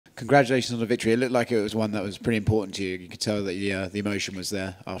Congratulations on the victory. It looked like it was one that was pretty important to you. You could tell that the emotion was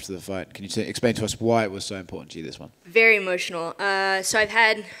there after the fight. Can you explain to us why it was so important to you, this one? Very emotional. So I've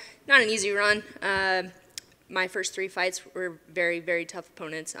had not an easy run. My first 3 fights were very, very tough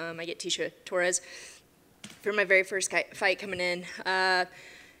opponents. I get Tisha Torres for my very first fight coming in.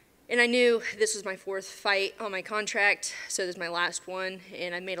 And I knew this was my 4th fight on my contract, so this is my last one,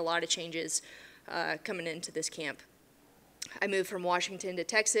 and I made a lot of changes coming into this camp. I moved from Washington to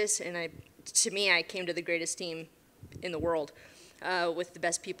Texas, and to me, I came to the greatest team in the world with the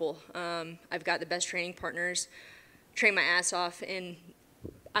best people. I've got the best training partners, train my ass off, and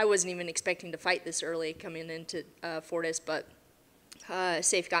I wasn't even expecting to fight this early coming into Fortis, but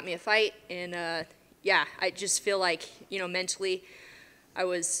Safe got me a fight, and yeah, I just feel like, mentally, I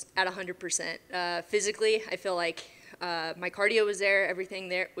was at 100%. Physically, I feel like my cardio was there, everything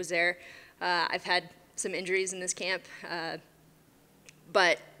there was there. I've had some injuries in this camp,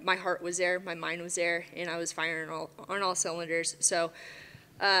 but my heart was there, my mind was there, and I was firing on all cylinders. So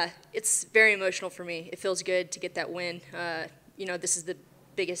it's very emotional for me. It feels good to get that win. This is the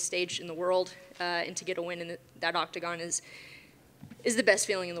biggest stage in the world, and to get a win in that octagon is the best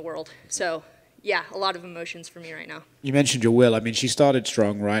feeling in the world. So yeah, a lot of emotions for me right now. You mentioned your will. I mean, she started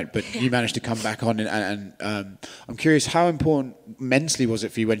strong, right? But you managed to come back on, and I'm curious, how important mentally was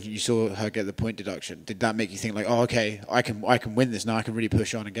it for you when you saw her get the point deduction? Did that make you think like, oh, okay, I can win this now. I can really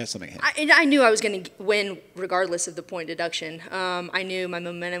push on and get something here? I knew I was going to win regardless of the point deduction. I knew my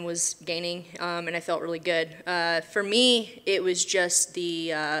momentum was gaining, and I felt really good. For me, it was just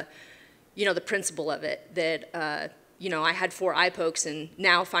the principle of it that. I had 4 eye pokes, and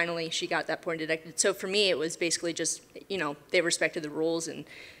now finally she got that point deducted. So for me, it was basically just, they respected the rules, and,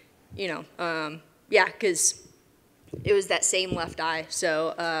 yeah, because it was that same left eye.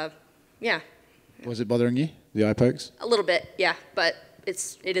 So, yeah. Was it bothering you, the eye pokes? A little bit, yeah, but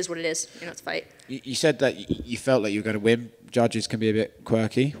it is what it is. It's a fight. You said that you felt like you were going to win. Judges can be a bit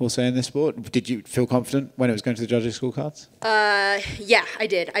quirky, we'll say, in this sport. Did you feel confident when it was going to the judges' scorecards? Yeah, I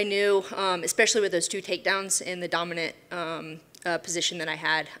did. I knew, especially with those 2 takedowns in the dominant position that I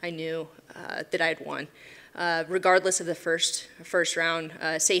had, I knew that I had won. Regardless of the first round,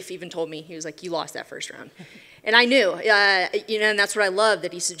 Safe even told me, he was like, you lost that first round. And I knew, and that's what I love,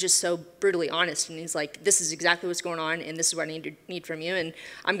 that he's just so brutally honest. And he's like, this is exactly what's going on, and this is what I need from you. And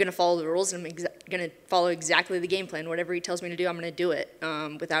I'm going to follow the rules, and I'm going to follow exactly the game plan. Whatever he tells me to do, I'm going to do it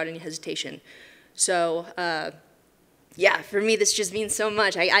without any hesitation. So, yeah, for me, this just means so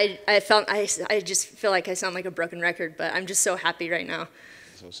much. I just feel like I sound like a broken record, but I'm just so happy right now.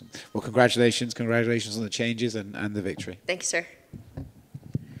 That's awesome. Well, congratulations on the changes and the victory. Thank you, sir.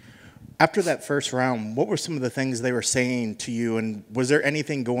 After that first round, what were some of the things they were saying to you, and was there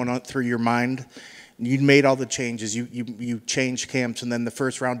anything going on through your mind? You'd made all the changes, you changed camps, and then the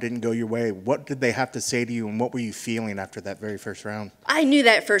first round didn't go your way. What did they have to say to you, and what were you feeling after that very first round? I knew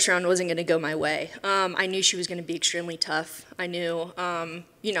that first round wasn't going to go my way. I knew she was going to be extremely tough. I knew,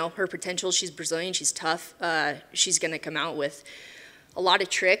 her potential. She's Brazilian, she's tough. She's going to come out with a lot of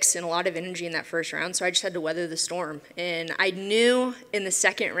tricks and a lot of energy in that first round, so I just had to weather the storm. And I knew in the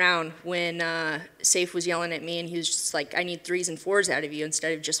second round when Safe was yelling at me and he was just like, I need 3s and 4s out of you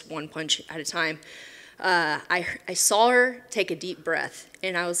instead of just 1 punch at a time. I saw her take a deep breath,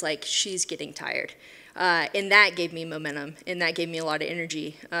 and I was like, she's getting tired. And that gave me momentum, and that gave me a lot of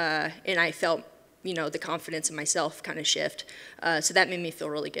energy. And I felt, the confidence in myself kind of shift. So that made me feel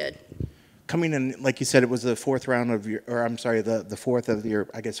really good. Coming in, like you said, it was the 4th round of your, or I'm sorry, the 4th of your,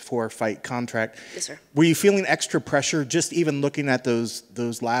 I guess, 4-fight contract. Yes, sir. Were you feeling extra pressure just even looking at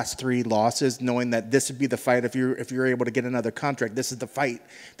those last 3 losses, knowing that this would be the fight if you're able to get another contract? This is the fight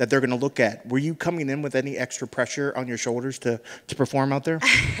that they're going to look at. Were you coming in with any extra pressure on your shoulders to perform out there?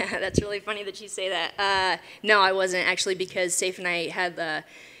 That's really funny that you say that. No, I wasn't actually, because Safe and I had a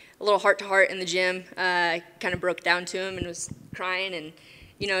little heart-to-heart in the gym. Kind of broke down to him and was crying and,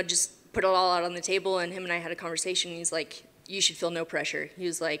 just put it all out on the table, and him and I had a conversation. He's like, you should feel no pressure. He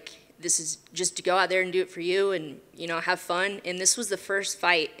was like, this is just to go out there and do it for you and, have fun. And this was the first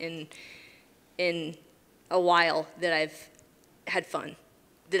fight in a while that I've had fun,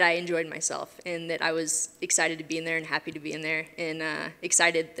 that I enjoyed myself, and that I was excited to be in there and happy to be in there, and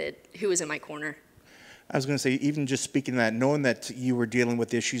excited that who was in my corner. I was going to say, even just speaking of that, knowing that you were dealing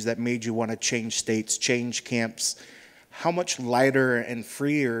with issues that made you want to change states, change camps, how much lighter and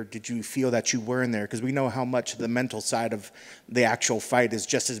freer did you feel that you were in there? Because we know how much the mental side of the actual fight is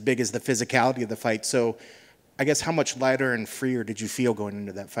just as big as the physicality of the fight. So I guess how much lighter and freer did you feel going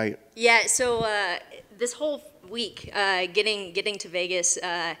into that fight? Yeah, so this whole week, getting to Vegas,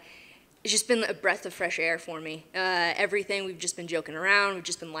 it's just been a breath of fresh air for me. Everything, we've just been joking around. We've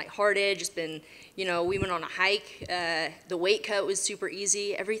just been lighthearted. Just been, you know, we went on a hike. The weight cut was super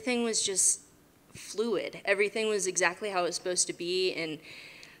easy. Everything was just fluid. Everything was exactly how it was supposed to be. And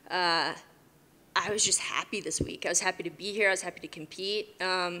I was just happy this week. I was happy to be here. I was happy to compete.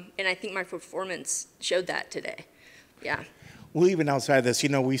 And I think my performance showed that today. Yeah. Well, even outside of this, you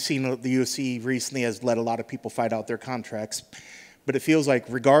know, we've seen the UFC recently has let a lot of people fight out their contracts. But it feels like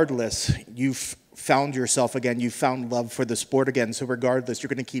regardless, you've found yourself again. You've found love for the sport again. So regardless, you're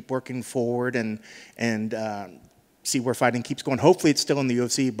going to keep working forward and see where fighting keeps going. Hopefully it's still in the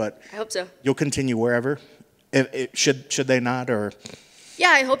UFC, but I hope so. You'll continue wherever. Should they not? Or yeah,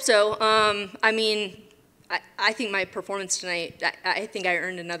 I hope so. I mean, I think my performance tonight, I think I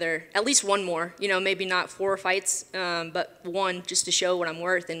earned at least one more. You know, maybe not 4 fights, but one just to show what I'm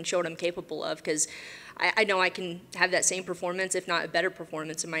worth and show what I'm capable of. Because I know I can have that same performance, if not a better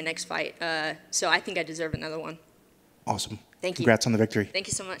performance, in my next fight. So I think I deserve another one. Awesome. Thank you. Congrats on the victory. Thank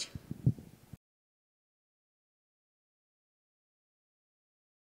you so much.